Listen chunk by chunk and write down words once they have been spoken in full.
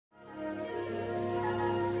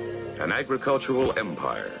An agricultural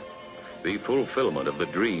empire, the fulfillment of the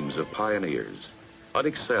dreams of pioneers,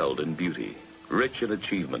 unexcelled in beauty, rich in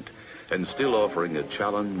achievement, and still offering a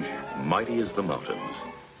challenge mighty as the mountains.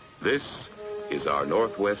 This is our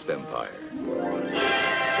Northwest Empire.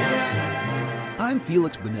 I'm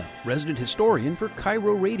Felix Bunnell, resident historian for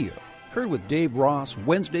Cairo Radio, heard with Dave Ross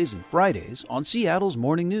Wednesdays and Fridays on Seattle's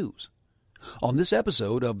Morning News. On this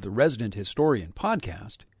episode of the Resident Historian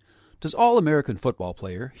podcast, does All-American football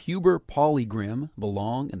player Huber Paulie Grimm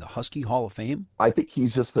belong in the Husky Hall of Fame? I think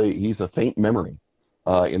he's a faint memory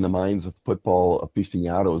in the minds of football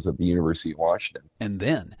aficionados at the University of Washington. And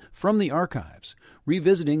then, from the archives,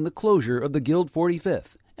 revisiting the closure of the Guild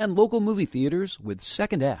 45th and local movie theaters with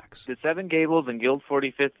second acts. The Seven Gables and Guild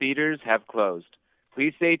 45th theaters have closed.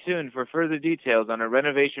 Please stay tuned for further details on our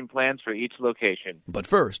renovation plans for each location. But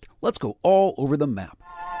first, let's go all over the map.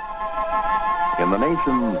 In the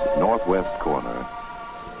nation's northwest corner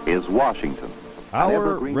is Washington.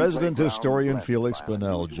 Our resident historian Felix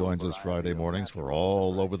Bunnell joins us Friday mornings for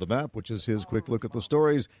All Over the Map, which is his quick look at the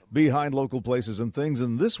stories behind local places and things.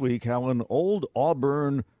 And this week, how an old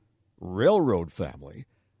Auburn railroad family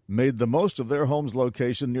made the most of their home's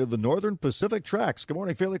location near the Northern Pacific tracks. Good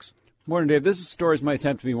morning, Felix. Morning, Dave. This story is my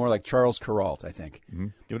attempt to be more like Charles Kuralt, I think. Mm-hmm.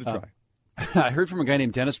 Give it a try. I heard from a guy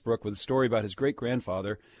named Dennis Brooke with a story about his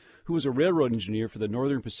great-grandfather, who was a railroad engineer for the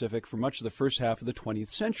Northern Pacific for much of the first half of the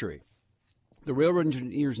 20th century. The railroad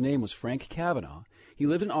engineer's name was Frank Cavanaugh. He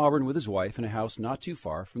lived in Auburn with his wife in a house not too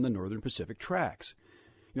far from the Northern Pacific tracks.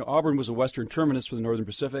 You know, Auburn was a western terminus for the Northern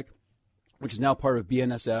Pacific, which is now part of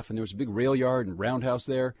BNSF, and there was a big rail yard and roundhouse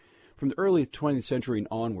there. From the early 20th century and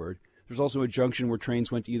onward, there's also a junction where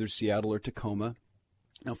trains went to either Seattle or Tacoma.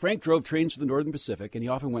 Now, Frank drove trains for the Northern Pacific, and he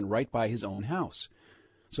often went right by his own house.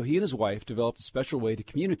 So he and his wife developed a special way to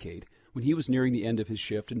communicate when he was nearing the end of his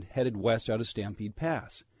shift and headed west out of Stampede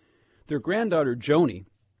Pass. Their granddaughter, Joni,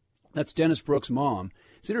 that's Dennis Brooks' mom,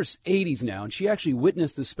 is in her 80s now, and she actually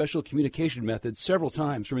witnessed this special communication method several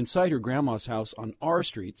times from inside her grandma's house on R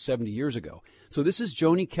Street 70 years ago. So this is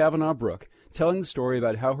Joni Cavanaugh Brooke telling the story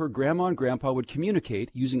about how her grandma and grandpa would communicate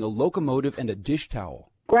using a locomotive and a dish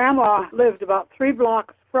towel. Grandma lived about 3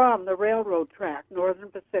 blocks from the railroad track,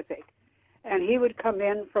 Northern Pacific, and he would come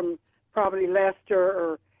in from probably Leicester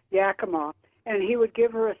or Yakima, and he would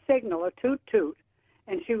give her a signal, a toot-toot,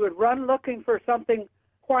 and she would run looking for something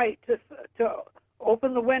white to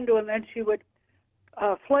open the window, and then she would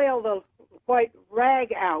flail the white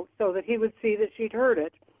rag out so that he would see that she'd heard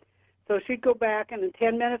it. So she'd go back, and then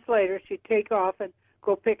 10 minutes later, she'd take off and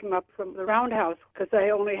go pick him up from the roundhouse because they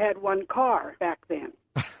only had one car back then.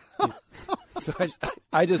 So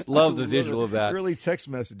I just love the visual of that. Early text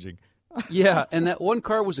messaging. Yeah, and that one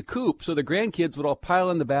car was a coupe, so the grandkids would all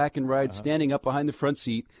pile in the back and ride standing up behind the front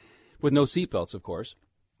seat with no seatbelts, of course.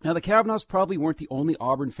 Now, the Cavanaughs probably weren't the only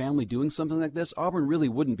Auburn family doing something like this. Auburn really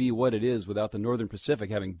wouldn't be what it is without the Northern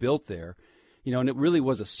Pacific having built there. You know, and it really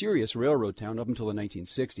was a serious railroad town up until the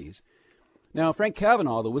 1960s. Now, Frank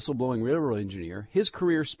Cavanaugh, the whistleblowing railroad engineer, his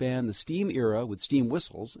career spanned the steam era with steam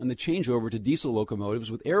whistles and the changeover to diesel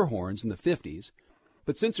locomotives with air horns in the 50s.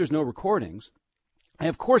 But since there's no recordings, I,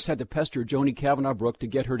 of course, had to pester Joni Cavanaugh Brooke to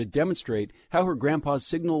get her to demonstrate how her grandpa's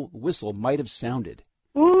signal whistle might have sounded.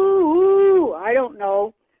 Ooh, ooh, I don't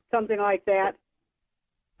know, something like that.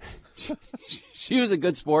 She was a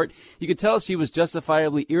good sport. You could tell she was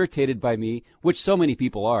justifiably irritated by me, which so many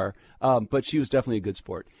people are, but she was definitely a good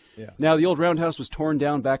sport. Yeah. Now, the old roundhouse was torn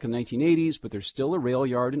down back in the 1980s, but there's still a rail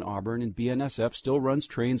yard in Auburn, and BNSF still runs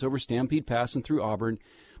trains over Stampede Pass and through Auburn.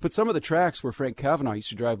 But some of the tracks where Frank Cavanaugh used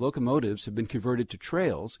to drive locomotives have been converted to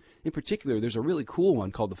trails. In particular, there's a really cool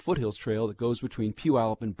one called the Foothills Trail that goes between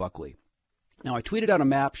Puyallup and Buckley. Now, I tweeted out a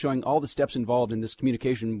map showing all the steps involved in this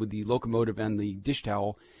communication with the locomotive and the dish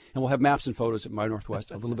towel, and we'll have maps and photos at My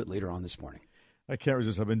Northwest a little bit later on this morning. I can't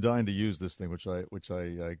resist. I've been dying to use this thing, which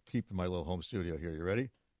I keep in my little home studio here. You ready?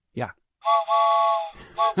 Yeah.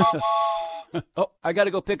 Oh, I got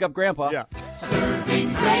to go pick up Grandpa. Yeah.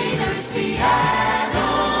 Serving Greater Seattle.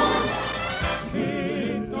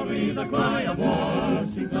 Victory, the cry of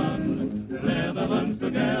Washington. Netherlands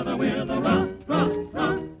together with a rock,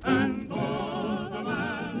 and for the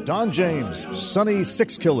land. Don James, Sonny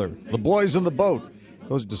Six Killer, The Boys in the Boat.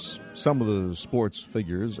 Those are just some of the sports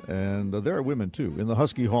figures, and there are women, too, in the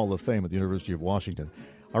Husky Hall of Fame at the University of Washington.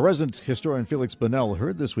 Our resident historian Felix Bunnell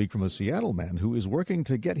heard this week from a Seattle man who is working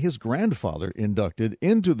to get his grandfather inducted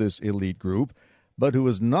into this elite group, but who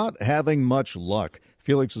is not having much luck.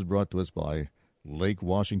 Felix is brought to us by Lake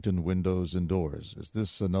Washington Windows and Doors. Is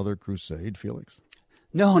this another crusade, Felix?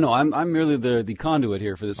 No, I'm merely the conduit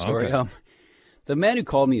here for this story. Okay. The man who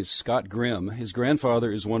called me is Scott Grimm. His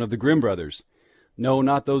grandfather is one of the Grimm brothers. No,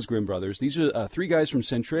 not those Grimm brothers. These are three guys from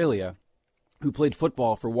Centralia who played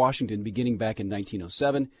football for Washington beginning back in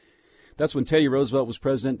 1907. That's when Teddy Roosevelt was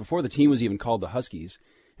president, before the team was even called the Huskies.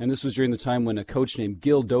 And this was during the time when a coach named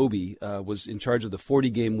Gil Doby was in charge of the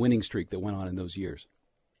 40-game winning streak that went on in those years.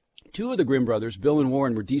 Two of the Grimm brothers, Bill and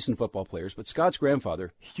Warren, were decent football players, but Scott's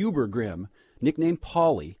grandfather, Huber Grimm, nicknamed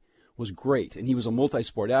Polly, was great, and he was a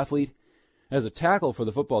multi-sport athlete. As a tackle for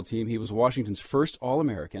the football team, he was Washington's first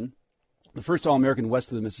All-American, the first All-American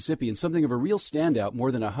west of the Mississippi, and something of a real standout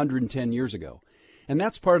more than 110 years ago. And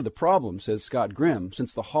that's part of the problem, says Scott Grimm,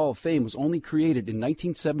 since the Hall of Fame was only created in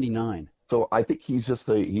 1979. So I think he's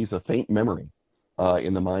a faint memory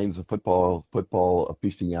in the minds of football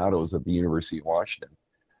aficionados at the University of Washington.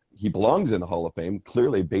 He belongs in the Hall of Fame,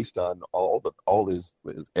 clearly based on all his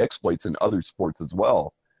exploits in other sports as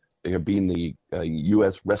well. Being the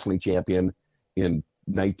U.S. wrestling champion in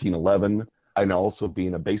 1911, and also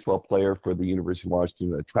being a baseball player for the University of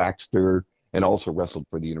Washington, a trackster, and also wrestled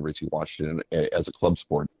for the University of Washington as a club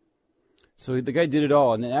sport. So the guy did it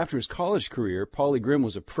all. And then after his college career, Paulie Grimm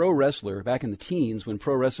was a pro wrestler back in the teens when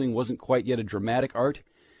pro wrestling wasn't quite yet a dramatic art.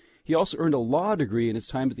 He also earned a law degree in his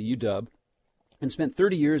time at the UW and spent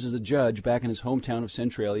 30 years as a judge back in his hometown of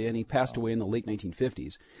Centralia, and he passed away in the late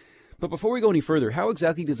 1950s. But before we go any further, how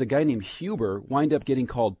exactly does a guy named Huber wind up getting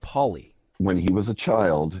called Polly? When he was a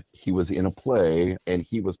child, he was in a play, and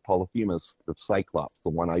he was Polyphemus, the Cyclops, the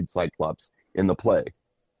one-eyed Cyclops in the play.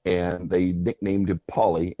 And they nicknamed him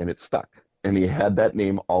Polly, and it stuck. And he had that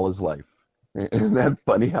name all his life. Isn't that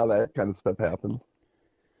funny how that kind of stuff happens?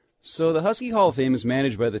 So the Husky Hall of Fame is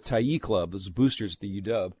managed by the Tyee Club, those boosters at the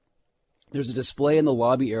UW. There's a display in the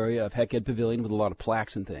lobby area of Heckhead Pavilion with a lot of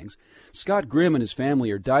plaques and things. Scott Grimm and his family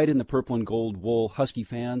are dyed in the purple and gold wool Husky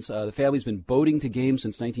fans. The family's been boating to games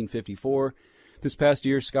since 1954. This past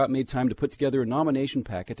year, Scott made time to put together a nomination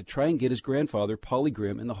packet to try and get his grandfather, Paulie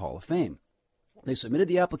Grimm, in the Hall of Fame. They submitted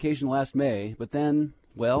the application last May, but then,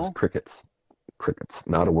 well... Crickets,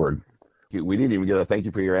 not a word. We didn't even get a thank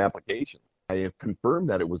you for your application. I have confirmed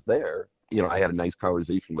that it was there. I had a nice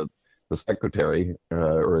conversation with the secretary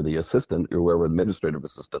or the assistant or whoever, administrative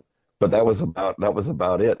assistant. But that was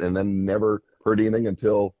about it. And then never heard anything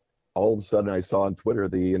until all of a sudden I saw on Twitter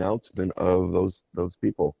the announcement of those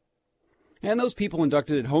people. And those people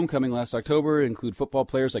inducted at homecoming last October include football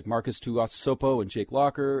players like Marcus Tuiasosopo and Jake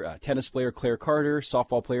Locker, tennis player Claire Carter,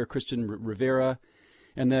 softball player Christian Rivera,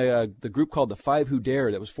 and the group called the Five Who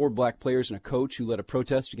Dare. That was 4 black players and a coach who led a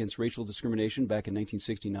protest against racial discrimination back in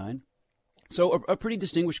 1969. So a pretty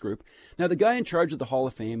distinguished group. Now, the guy in charge of the Hall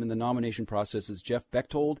of Fame and the nomination process is Jeff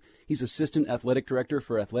Bechtold. He's assistant athletic director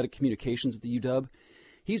for athletic communications at the UW.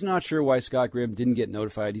 He's not sure why Scott Grimm didn't get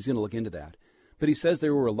notified. He's going to look into that. But he says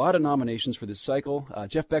there were a lot of nominations for this cycle.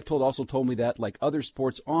 Jeff Bechtold also told me that, like other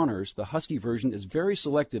sports honors, the Husky version is very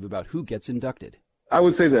selective about who gets inducted. I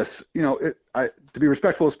would say this, to be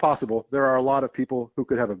respectful as possible, there are a lot of people who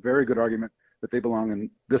could have a very good argument that they belong in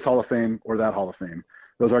this Hall of Fame or that Hall of Fame.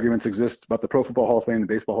 Those arguments exist about the Pro Football Hall of Fame, the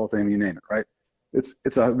Baseball Hall of Fame, you name it, right?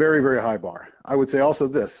 It's a very, very high bar. I would say also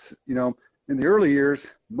this, in the early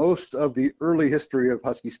years, most of the early history of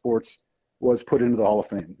Husky sports was put into the Hall of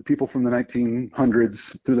Fame. The people from the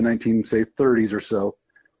 1900s through the 30s or so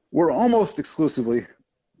were almost exclusively,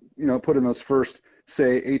 put in those first,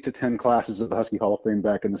 say, 8 to 10 classes of the Husky Hall of Fame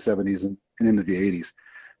back in the 70s and into the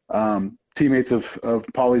 80s. Teammates of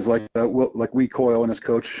Paulie's like Wee Coyle and his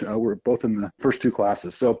coach were both in the first 2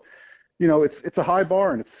 classes. So, it's a high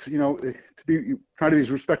bar, and it's, to be trying to be as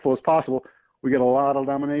respectful as possible. We get a lot of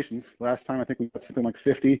nominations. Last time I think we got something like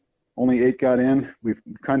 50. Only 8 got in. We've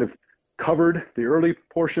kind of covered the early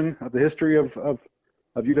portion of the history of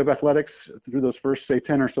UW athletics through those first, say,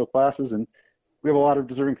 10 or so classes, and we have a lot of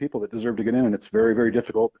deserving people that deserve to get in, and it's very, very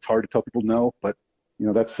difficult. It's hard to tell people no, but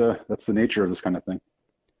that's the nature of this kind of thing.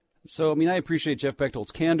 So, I appreciate Jeff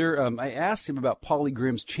Bechtold's candor. I asked him about Paulie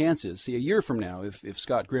Grimm's chances, see, a year from now, if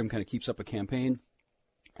Scott Grimm kind of keeps up a campaign.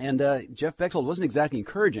 And Jeff Bechtold wasn't exactly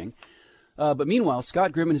encouraging. But meanwhile,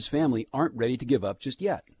 Scott Grimm and his family aren't ready to give up just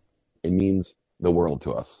yet. It means the world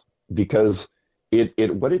to us because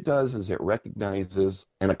what it does is it recognizes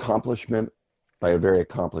an accomplishment by a very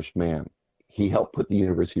accomplished man. He helped put the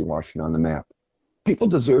University of Washington on the map. People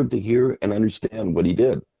deserve to hear and understand what he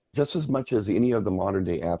did, just as much as any of the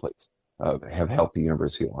modern-day athletes have helped the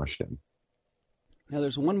University of Washington. Now,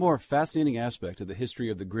 there's one more fascinating aspect of the history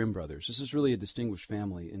of the Grimm brothers. This is really a distinguished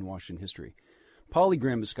family in Washington history. Paulie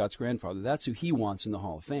Grimm is Scott's grandfather. That's who he wants in the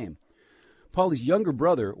Hall of Fame. Paulie's younger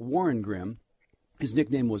brother, Warren Grimm, his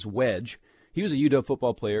nickname was Wedge. He was a UW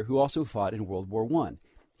football player who also fought in World War I.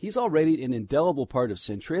 He's already an indelible part of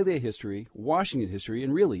Centralia history, Washington history,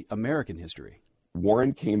 and really American history.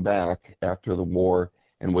 Warren came back after the war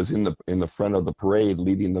and was in the front of the parade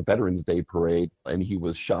leading the Veterans Day parade, and he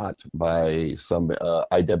was shot by some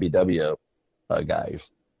IWW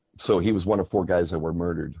guys. So he was one of 4 guys that were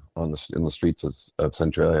murdered in the streets of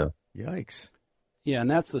Centralia. Yikes. Yeah, and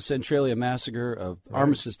that's the Centralia Massacre of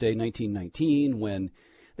Armistice Day 1919, when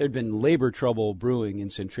there'd been labor trouble brewing in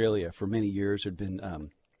Centralia for many years. There'd been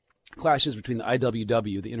clashes between the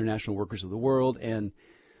IWW, the International Workers of the World, and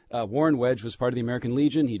Warren Wedge was part of the American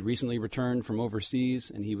Legion. He'd recently returned from overseas,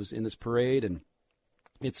 and he was in this parade. And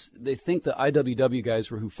they think the IWW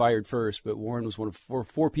guys were who fired first, but Warren was one of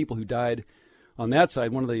four people who died on that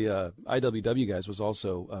side. One of the IWW guys was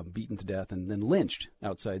also beaten to death and then lynched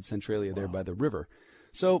outside Centralia there by the river.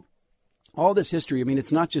 So all this history, I mean,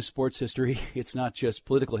 it's not just sports history. It's not just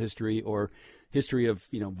political history or history of,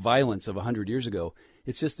 violence of 100 years ago.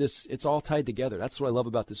 It's just this, it's all tied together. That's what I love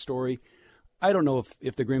about this story. I don't know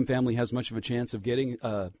if the Grimm family has much of a chance of getting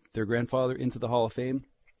their grandfather into the Hall of Fame.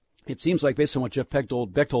 It seems like, based on what Jeff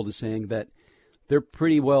Bechtold is saying, that they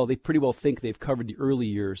pretty well think they've covered the early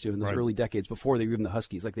years, in those early decades before they were even the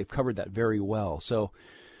Huskies. Like, they've covered that very well. So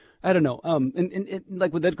I don't know. And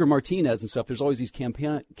like with Edgar Martinez and stuff, there's always these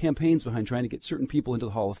campaigns behind trying to get certain people into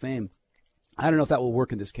the Hall of Fame. I don't know if that will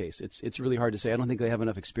work in this case. It's really hard to say. I don't think they have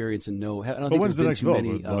enough experience and know. I don't think when's the there's next been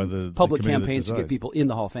too vote by many the public committee that campaigns to get decides? people in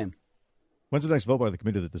the Hall of Fame. When's the next vote by the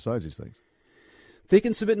committee that decides these things? They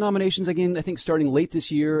can submit nominations again, I think, starting late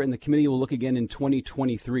this year, and the committee will look again in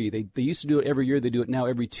 2023. They used to do it every year. They do it now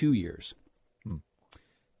every 2 years.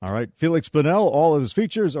 All right. Felix Bunnell, all of his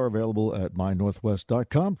features are available at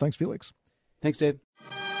mynorthwest.com. Thanks, Felix. Thanks, Dave.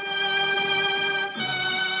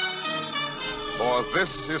 For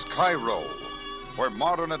this is Cairo, where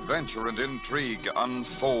modern adventure and intrigue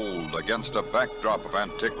unfold against a backdrop of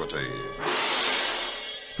antiquity.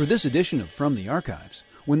 For this edition of From the Archives,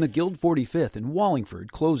 when the Guild 45th in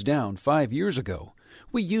Wallingford closed down 5 years ago,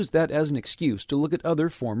 we used that as an excuse to look at other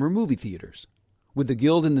former movie theaters. With the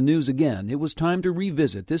Guild in the news again, it was time to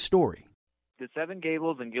revisit this story. The Seven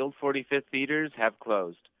Gables and Guild 45th theaters have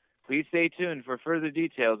closed. Please stay tuned for further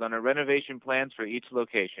details on our renovation plans for each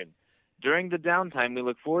location. During the downtime, we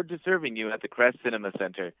look forward to serving you at the Crest Cinema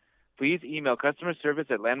Center. Please email customer service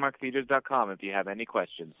at landmarktheaters.com if you have any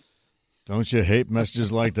questions. Don't you hate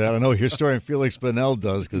messages like that? I know historian Felix Bunnell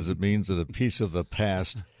does, because it means that a piece of the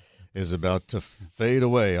past is about to fade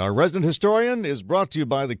away. Our resident historian is brought to you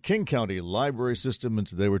by the King County Library System, and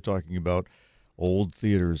today we're talking about old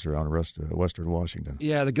theaters around Western Washington.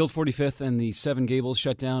 Yeah, the Guild 45th and the Seven Gables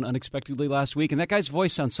shut down unexpectedly last week, and that guy's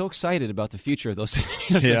voice sounds so excited about the future of those.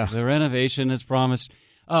 Yeah. The renovation is promised.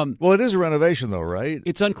 Well, it is a renovation, though, right?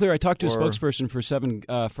 It's unclear. I talked to a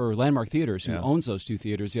spokesperson for Landmark Theaters, who owns those 2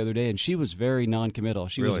 theaters, the other day, and she was very non-committal.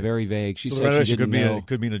 She was very vague. She said she didn't know. It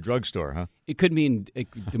could mean a drugstore, huh? It could mean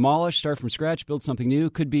demolish, start from scratch, build something new.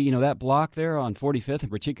 Could be, that block there on 45th in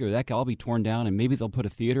particular, that could all be torn down, and maybe they'll put a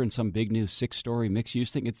theater in some big new 6-story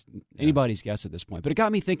mixed-use thing. It's anybody's guess at this point. But it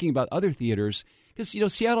got me thinking about other theaters, because,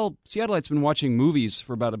 Seattleites been watching movies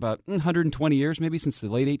for about 120 years, maybe since the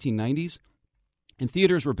late 1890s. And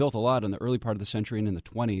theaters were built a lot in the early part of the century and in the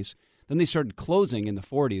 20s. Then they started closing in the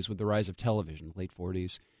 40s with the rise of television, late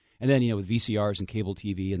 40s. And then, with VCRs and cable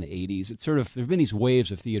TV in the 80s, it's there have been these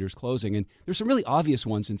waves of theaters closing. And there's some really obvious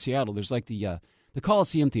ones in Seattle. There's like the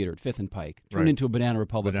Coliseum Theater at 5th and Pike, turned into a Banana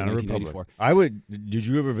Republic in 1984. Did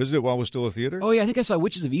you ever visit it while it was still a theater? Oh, yeah, I think I saw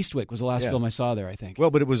Witches of Eastwick was the last film I saw there, I think.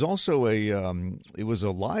 Well, but it was also it was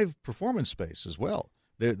a live performance space as well.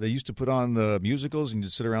 They used to put on musicals, and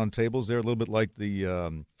you'd sit around tables there, a little bit like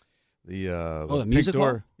the music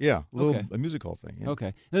hall? Yeah, a music hall thing. Yeah. Okay.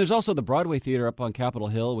 And there's also the Broadway Theater up on Capitol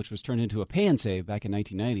Hill, which was turned into a Pay and Save back in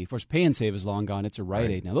 1990. Of course, Pay and Save is long gone. It's a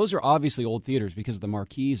Rite Aid now. Those are obviously old theaters because of the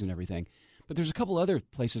marquees and everything. But there's a couple other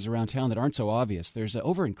places around town that aren't so obvious. There's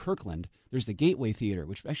over in Kirkland, there's the Gateway Theater,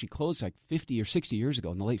 which actually closed like 50 or 60 years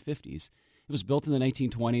ago in the late 50s. It was built in the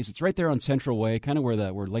 1920s. It's right there on Central Way, kind of where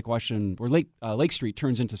Lake Street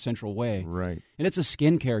turns into Central Way. Right. And it's a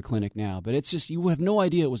skincare clinic now, but it's just, you have no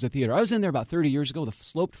idea it was a theater. I was in there about 30 years ago. The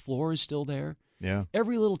sloped floor is still there. Yeah.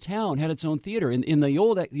 Every little town had its own theater. In the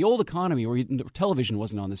old economy where television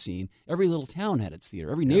wasn't on the scene, every little town had its theater.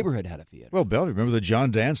 Every neighborhood had a theater. Well, Bellevue, remember the John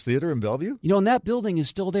Dance Theater in Bellevue? And that building is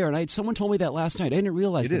still there. And someone told me that last night. I didn't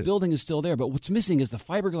realize the building is still there. But what's missing is the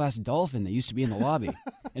fiberglass dolphin that used to be in the lobby.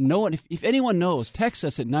 And no one, if anyone knows, text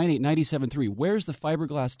us at 98973. Where's the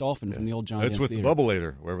fiberglass dolphin from the old John Dance Theater? It's with the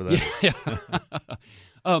Bubbleator, wherever that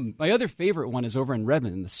is. My other favorite one is over in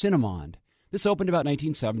Redmond, in the Cinnamond. This opened about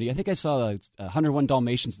 1970. I think I saw 101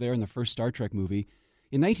 Dalmatians there in the first Star Trek movie.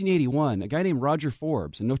 In 1981, a guy named Roger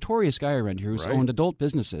Forbes, a notorious guy around here who's Right. owned adult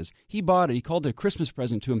businesses, he bought it. He called it a Christmas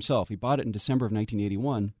present to himself. He bought it in December of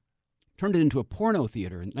 1981, turned it into a porno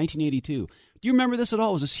theater in 1982. Do you remember this at all?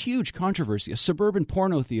 It was this huge controversy, a suburban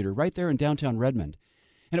porno theater right there in downtown Redmond.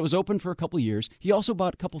 And it was open for a couple of years. He also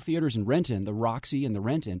bought a couple theaters in Renton, the Roxy and the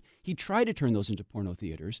Renton. He tried to turn those into porno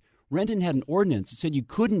theaters. Renton had an ordinance that said you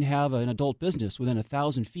couldn't have an adult business within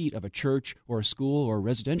 1,000 feet of a church or a school or a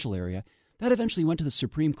residential area. That eventually went to the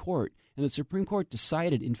Supreme Court, and the Supreme Court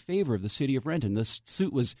decided in favor of the city of Renton. This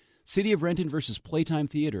suit was City of Renton versus Playtime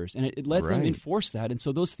Theaters, and it let them Right. enforce that. And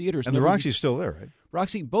so those theaters... And the Roxy's still there, right?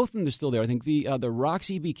 Roxy, both of them are still there. I think the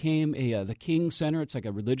Roxy became the King Center. It's like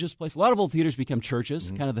a religious place. A lot of old theaters become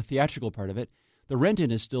churches, kind of the theatrical part of it. The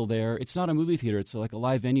Renton is still there. It's not a movie theater. It's like a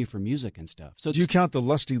live venue for music and stuff. So Do you count the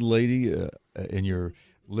Lusty Lady in your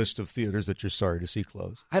list of theaters that you're sorry to see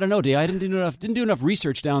close? I don't know, Dave. I didn't do enough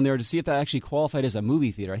research down there to see if that actually qualified as a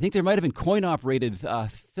movie theater. I think there might have been coin-operated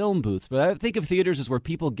film booths, but I think of theaters as where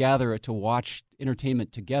people gather to watch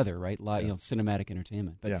entertainment together, right? Cinematic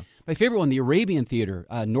entertainment. But my favorite one, the Arabian Theater,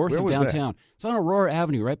 north Where of was downtown. It's on Aurora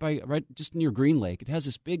Avenue, right just near Green Lake. It has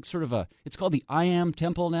this big sort of it's called the I Am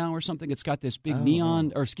Temple now or something. It's got this big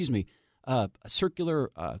a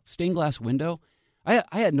circular stained glass window. I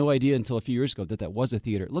had no idea until a few years ago that was a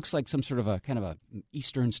theater. It looks like some sort of a kind of a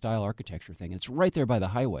Eastern style architecture thing. It's right there by the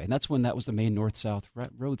highway, and that's when that was the main north-south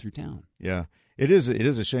road through town. Yeah, it is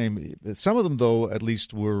a shame. Some of them, though, at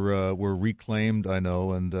least were reclaimed, I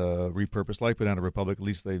know, and repurposed. Like Banana Republic, at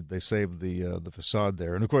least they saved the facade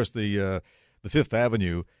there. And of course, the Fifth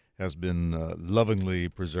Avenue has been lovingly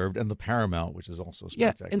preserved, and the Paramount, which is also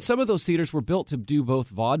spectacular. Yeah, and some of those theaters were built to do both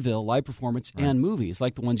vaudeville, live performance, and movies,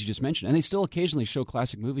 like the ones you just mentioned. And they still occasionally show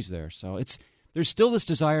classic movies there. So there's still this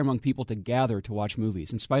desire among people to gather to watch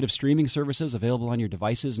movies. In spite of streaming services available on your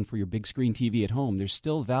devices and for your big screen TV at home, there's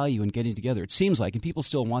still value in getting together. It seems like, and people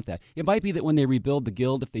still want that. It might be that when they rebuild the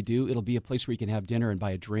Guild, if they do, it'll be a place where you can have dinner and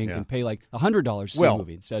buy a drink and pay like $100 to see a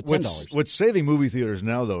movie instead of $10. What's saving movie theaters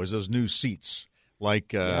now, though, is those new seats. Like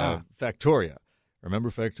Factoria.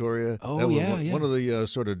 Remember Factoria? Oh, that was yeah. one of the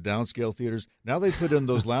sort of downscale theaters. Now they put in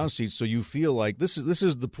those lounge seats so you feel like this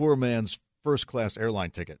is the poor man's first-class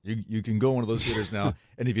airline ticket. You can go one of those theaters now,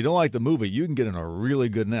 and if you don't like the movie, you can get in a really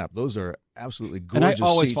good nap. Those are absolutely gorgeous And I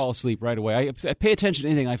always seats. fall asleep right away. I pay attention to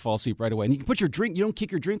anything, I fall asleep right away. And you can put your drink, you don't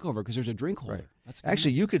kick your drink over because there's a drink holder. Right. That's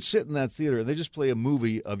Actually, you could sit in that theater, and they just play a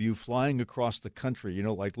movie of you flying across the country,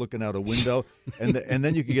 like looking out a window, and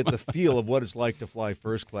then you can get the feel of what it's like to fly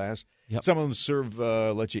first class. Yep. Some of them serve,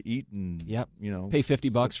 let you eat, and pay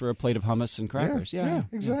 $50 for a plate of hummus and crackers. Yeah,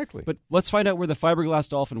 exactly. But let's find out where the fiberglass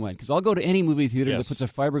dolphin went, because I'll go to any movie theater that puts a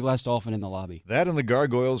fiberglass dolphin in the lobby. That and the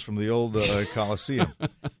gargoyles from the old Coliseum.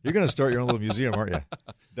 You're going to start your own little museum, aren't you?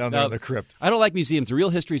 Down there in the crypt. I don't like museums. The real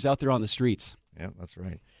history's out there on the streets. Yeah, that's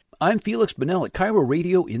right. I'm Felix Bonnell at Cairo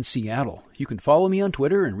Radio in Seattle. You can follow me on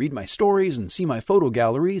Twitter and read my stories and see my photo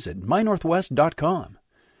galleries at mynorthwest.com.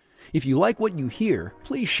 If you like what you hear,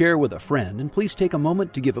 please share with a friend and please take a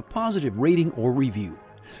moment to give a positive rating or review.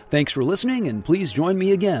 Thanks for listening, and please join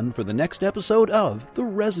me again for the next episode of The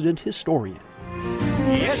Resident Historian.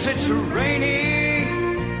 Yes, it's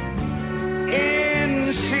raining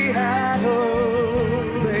in Seattle,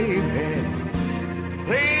 baby.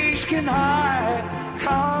 Please can I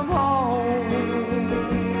come home?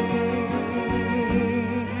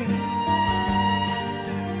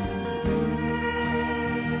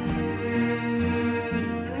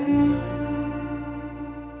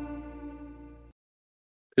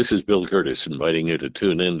 This is Bill Curtis inviting you to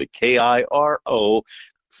tune in to KIRO.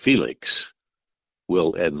 Felix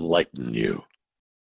will enlighten you.